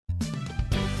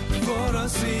for a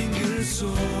single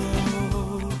soul,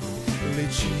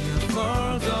 reaching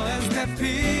further and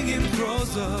stepping in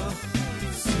closer.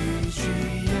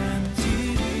 CGNTV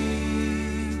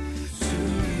to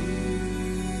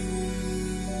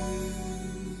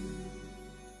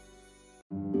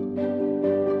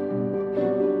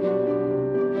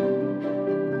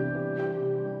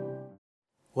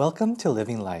Welcome to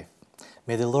Living Life.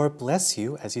 May the Lord bless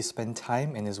you as you spend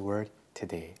time in His Word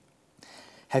today.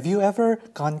 Have you ever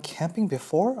gone camping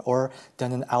before or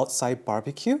done an outside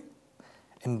barbecue?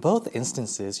 In both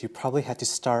instances, you probably had to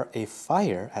start a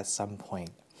fire at some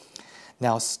point.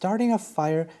 Now, starting a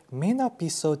fire may not be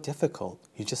so difficult.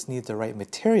 You just need the right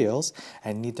materials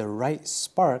and need the right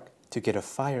spark to get a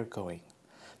fire going.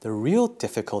 The real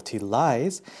difficulty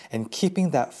lies in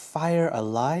keeping that fire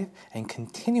alive and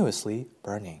continuously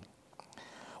burning.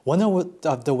 One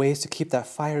of the ways to keep that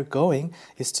fire going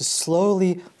is to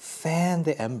slowly fan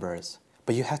the embers.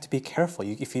 But you have to be careful.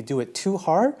 If you do it too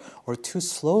hard or too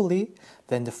slowly,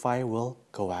 then the fire will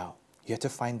go out. You have to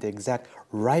find the exact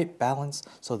right balance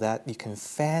so that you can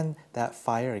fan that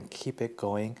fire and keep it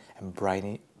going and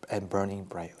burning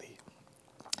brightly.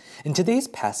 In today's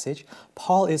passage,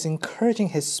 Paul is encouraging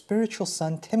his spiritual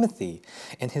son Timothy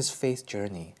in his faith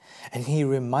journey, and he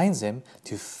reminds him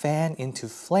to fan into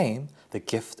flame the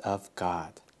gift of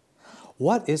God.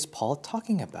 What is Paul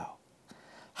talking about?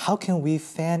 How can we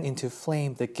fan into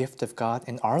flame the gift of God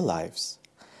in our lives?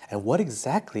 And what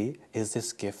exactly is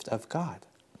this gift of God?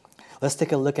 Let's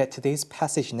take a look at today's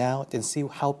passage now and see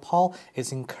how Paul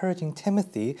is encouraging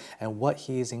Timothy and what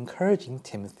he is encouraging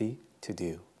Timothy to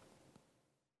do.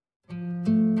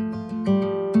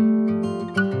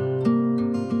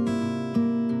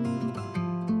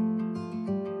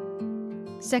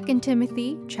 2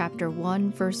 Timothy chapter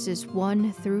 1, verses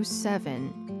 1 through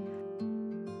 7.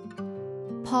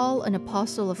 Paul, an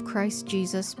apostle of Christ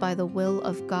Jesus by the will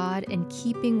of God, in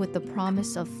keeping with the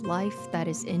promise of life that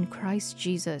is in Christ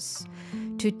Jesus.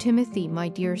 To Timothy, my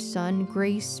dear son,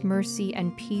 grace, mercy,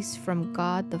 and peace from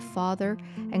God the Father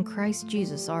and Christ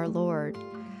Jesus our Lord.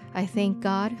 I thank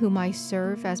God, whom I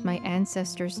serve as my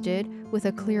ancestors did, with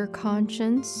a clear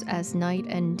conscience, as night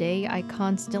and day I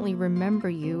constantly remember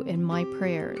you in my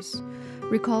prayers.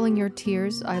 Recalling your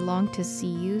tears, I long to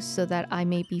see you so that I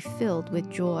may be filled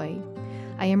with joy.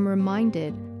 I am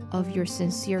reminded of your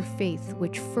sincere faith,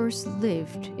 which first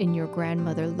lived in your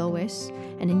grandmother Lois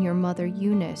and in your mother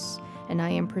Eunice, and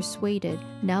I am persuaded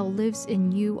now lives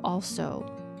in you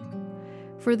also.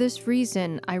 For this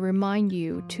reason, I remind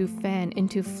you to fan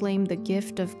into flame the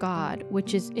gift of God,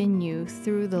 which is in you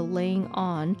through the laying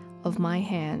on of my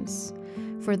hands.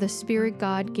 For the Spirit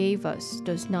God gave us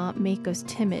does not make us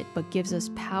timid, but gives us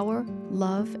power,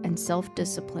 love, and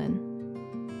self-discipline.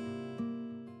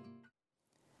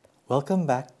 Welcome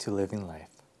back to Living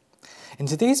Life. In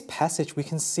today's passage, we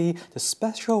can see the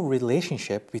special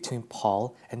relationship between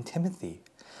Paul and Timothy.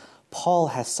 Paul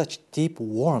has such deep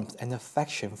warmth and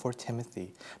affection for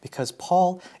Timothy because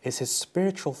Paul is his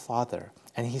spiritual father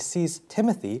and he sees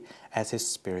Timothy as his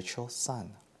spiritual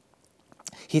son.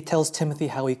 He tells Timothy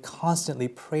how he constantly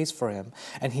prays for him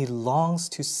and he longs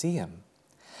to see him.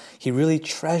 He really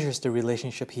treasures the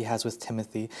relationship he has with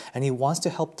Timothy and he wants to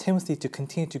help Timothy to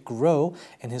continue to grow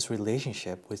in his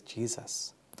relationship with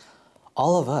Jesus.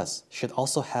 All of us should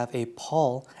also have a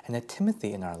Paul and a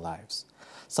Timothy in our lives.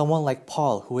 Someone like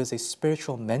Paul, who is a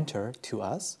spiritual mentor to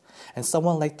us, and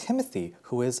someone like Timothy,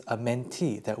 who is a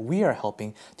mentee that we are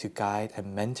helping to guide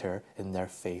and mentor in their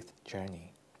faith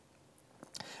journey.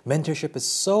 Mentorship is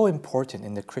so important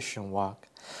in the Christian walk.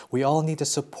 We all need the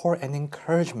support and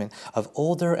encouragement of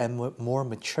older and more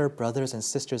mature brothers and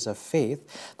sisters of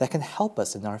faith that can help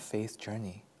us in our faith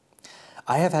journey.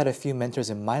 I have had a few mentors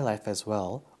in my life as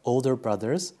well, older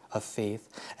brothers of faith,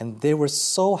 and they were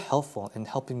so helpful in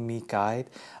helping me guide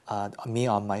me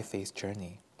on my faith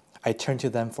journey. I turned to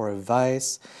them for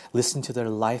advice, listened to their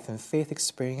life and faith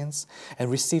experience, and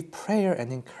received prayer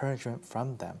and encouragement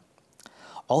from them.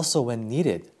 Also, when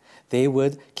needed, they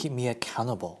would keep me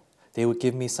accountable. They would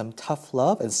give me some tough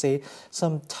love and say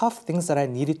some tough things that I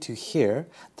needed to hear,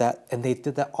 and they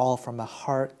did that all from a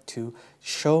heart to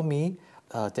show me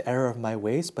the error of my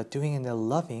ways, but doing it in a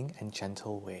loving and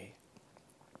gentle way.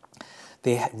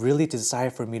 They really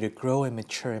desired for me to grow and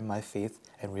mature in my faith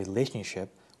and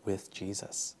relationship with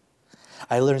Jesus.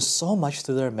 I learned so much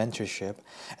through their mentorship,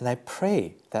 and I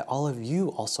pray that all of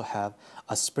you also have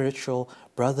a spiritual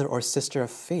brother or sister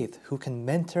of faith who can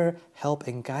mentor, help,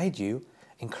 and guide you,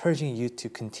 encouraging you to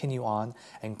continue on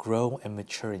and grow and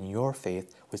mature in your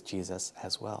faith with Jesus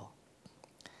as well.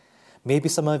 Maybe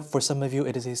for some of you,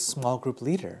 it is a small group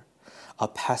leader, a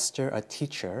pastor, a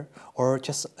teacher, or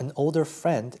just an older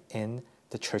friend in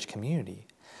the church community.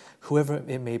 Whoever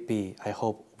it may be, I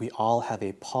hope we all have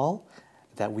a Paul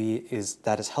that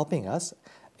is helping us,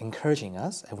 encouraging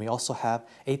us, and we also have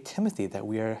a Timothy that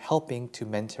we are helping to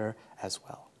mentor as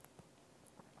well.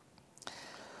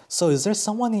 So is there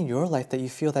someone in your life that you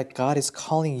feel that God is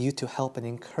calling you to help and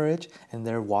encourage in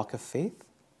their walk of faith?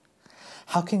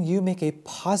 How can you make a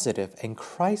positive and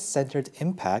Christ-centered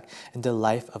impact in the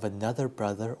life of another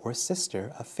brother or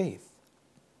sister of faith?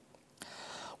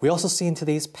 We also see in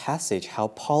today's passage how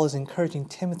Paul is encouraging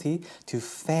Timothy to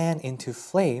fan into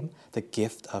flame the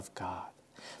gift of God.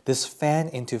 This fan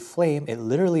into flame, it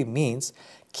literally means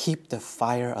keep the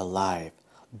fire alive.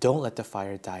 Don't let the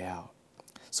fire die out.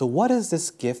 So what is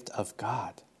this gift of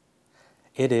God?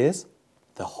 It is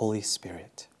the Holy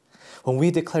Spirit. When we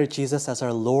declare Jesus as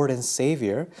our Lord and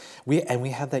Savior, we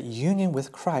have that union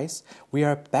with Christ, we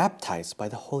are baptized by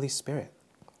the Holy Spirit.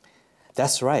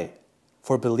 That's right.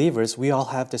 For believers, we all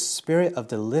have the Spirit of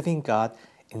the living God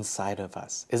inside of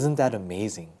us. Isn't that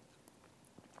amazing?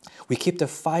 We keep the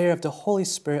fire of the Holy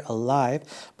Spirit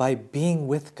alive by being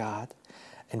with God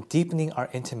and deepening our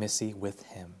intimacy with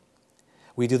Him.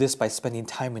 We do this by spending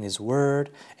time in His Word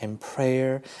and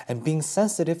prayer and being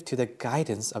sensitive to the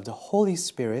guidance of the Holy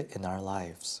Spirit in our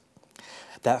lives.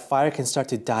 That fire can start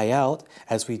to die out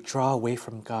as we draw away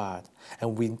from God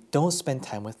and we don't spend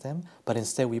time with Him, but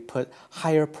instead we put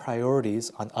higher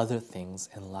priorities on other things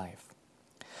in life.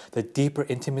 The deeper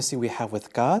intimacy we have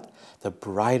with God, the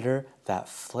brighter that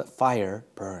fire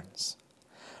burns.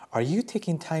 Are you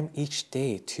taking time each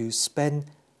day to spend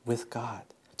with God,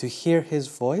 to hear His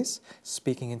voice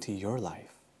speaking into your life?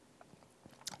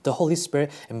 The Holy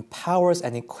Spirit empowers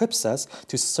and equips us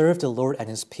to serve the Lord and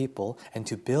His people and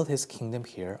to build His kingdom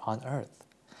here on earth.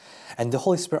 And the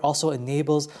Holy Spirit also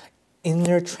enables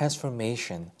inner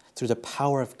transformation through the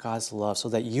power of God's love so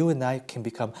that you and I can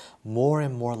become more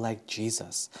and more like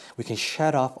Jesus. We can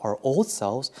shed off our old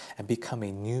selves and become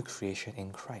a new creation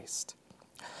in Christ.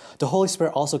 The Holy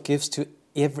Spirit also gives to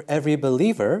every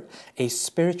believer a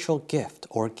spiritual gift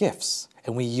or gifts.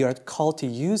 And we are called to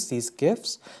use these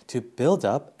gifts to build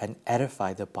up and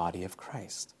edify the body of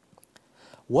Christ.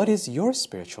 What is your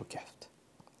spiritual gift?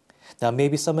 Now,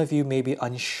 maybe some of you may be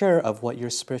unsure of what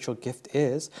your spiritual gift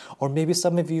is, or maybe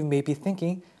some of you may be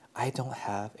thinking, I don't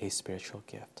have a spiritual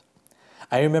gift.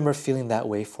 I remember feeling that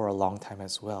way for a long time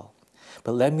as well.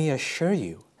 But let me assure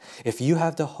you, if you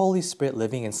have the Holy Spirit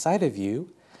living inside of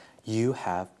you, you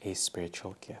have a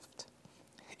spiritual gift.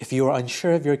 If you are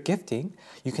unsure of your gifting,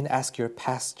 you can ask your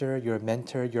pastor, your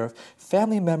mentor, your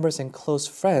family members, and close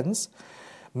friends,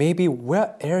 maybe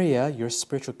what area your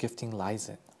spiritual gifting lies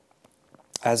in.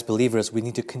 As believers, we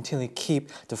need to continually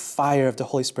keep the fire of the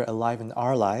Holy Spirit alive in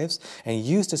our lives and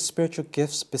use the spiritual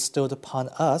gifts bestowed upon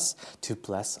us to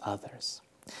bless others.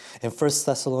 In 1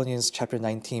 Thessalonians chapter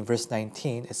 19, verse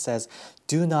 19, it says,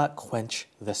 "Do not quench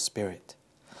the Spirit."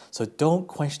 So don't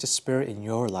quench the Spirit in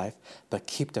your life, but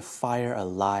keep the fire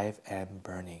alive and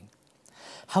burning.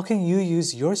 How can you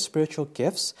use your spiritual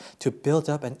gifts to build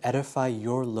up and edify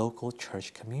your local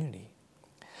church community?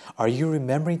 Are you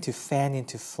remembering to fan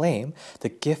into flame the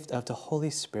gift of the Holy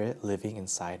Spirit living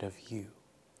inside of you?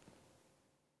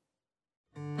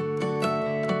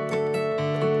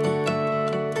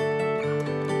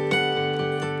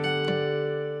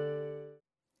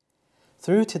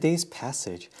 Through today's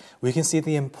passage, we can see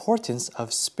the importance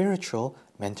of spiritual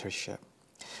mentorship.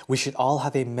 We should all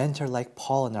have a mentor like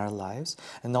Paul in our lives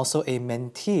and also a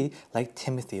mentee like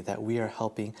Timothy that we are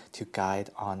helping to guide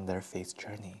on their faith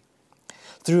journey.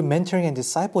 Through mentoring and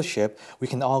discipleship, we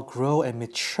can all grow and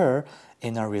mature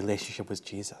in our relationship with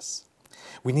Jesus.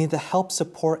 We need the help,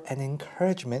 support, and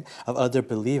encouragement of other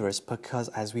believers because,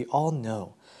 as we all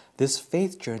know, this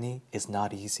faith journey is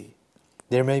not easy.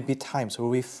 There may be times where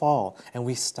we fall and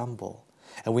we stumble,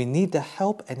 and we need the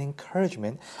help and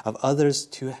encouragement of others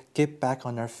to get back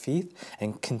on our feet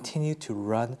and continue to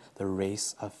run the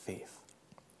race of faith.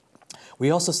 We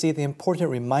also see the important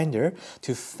reminder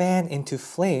to fan into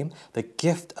flame the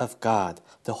gift of God,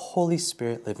 the Holy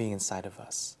Spirit living inside of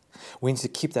us. We need to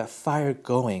keep that fire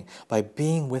going by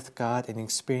being with God and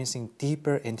experiencing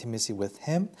deeper intimacy with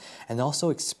Him and also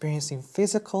experiencing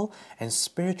physical and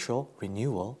spiritual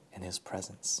renewal in His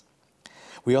presence.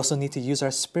 We also need to use our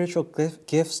spiritual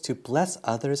gifts to bless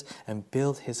others and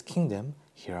build His kingdom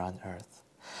here on earth.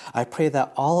 I pray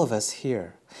that all of us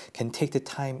here can take the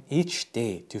time each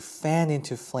day to fan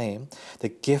into flame the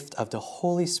gift of the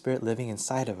Holy Spirit living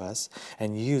inside of us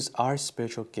and use our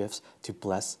spiritual gifts to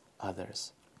bless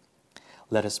others.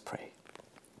 Let us pray.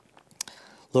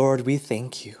 Lord, we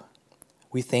thank You.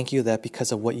 We thank you that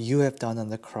because of what you have done on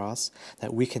the cross,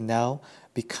 that we can now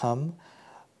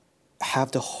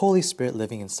have the Holy Spirit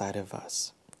living inside of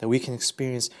us, that we can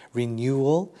experience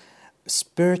renewal,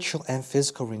 spiritual and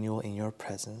physical renewal in your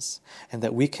presence, and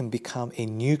that we can become a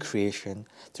new creation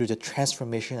through the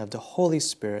transformation of the Holy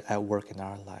Spirit at work in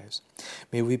our lives.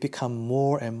 May we become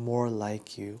more and more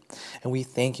like you. And we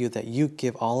thank you that you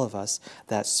give all of us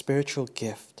that spiritual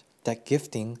gift, that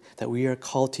gifting that we are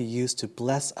called to use to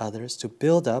bless others, to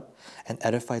build up and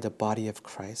edify the body of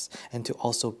Christ, and to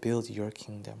also build your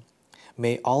kingdom.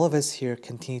 May all of us here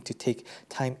continue to take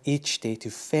time each day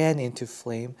to fan into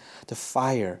flame the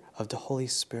fire of the Holy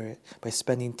Spirit by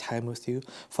spending time with you,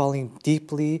 falling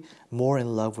deeply more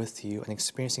in love with you, and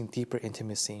experiencing deeper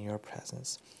intimacy in your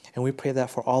presence. And we pray that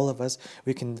for all of us,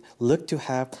 we can look to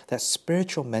have that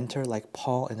spiritual mentor like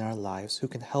Paul in our lives who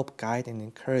can help guide and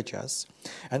encourage us.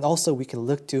 And also we can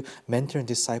look to mentor and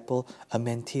disciple a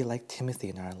mentee like Timothy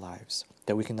in our lives,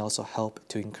 that we can also help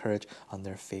to encourage on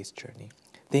their faith journey.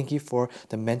 Thank you for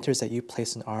the mentors that you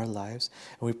place in our lives,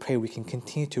 and we pray we can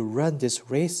continue to run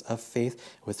this race of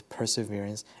faith with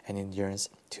perseverance and endurance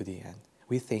to the end.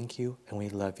 We thank you and we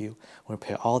love you. We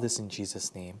pray all this in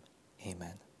Jesus' name.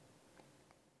 Amen.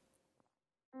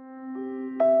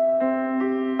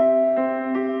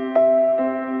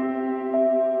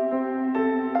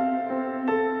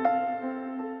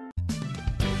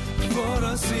 For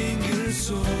a single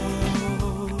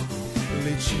soul,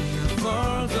 reaching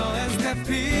further and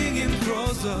stepping in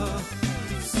closer.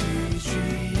 See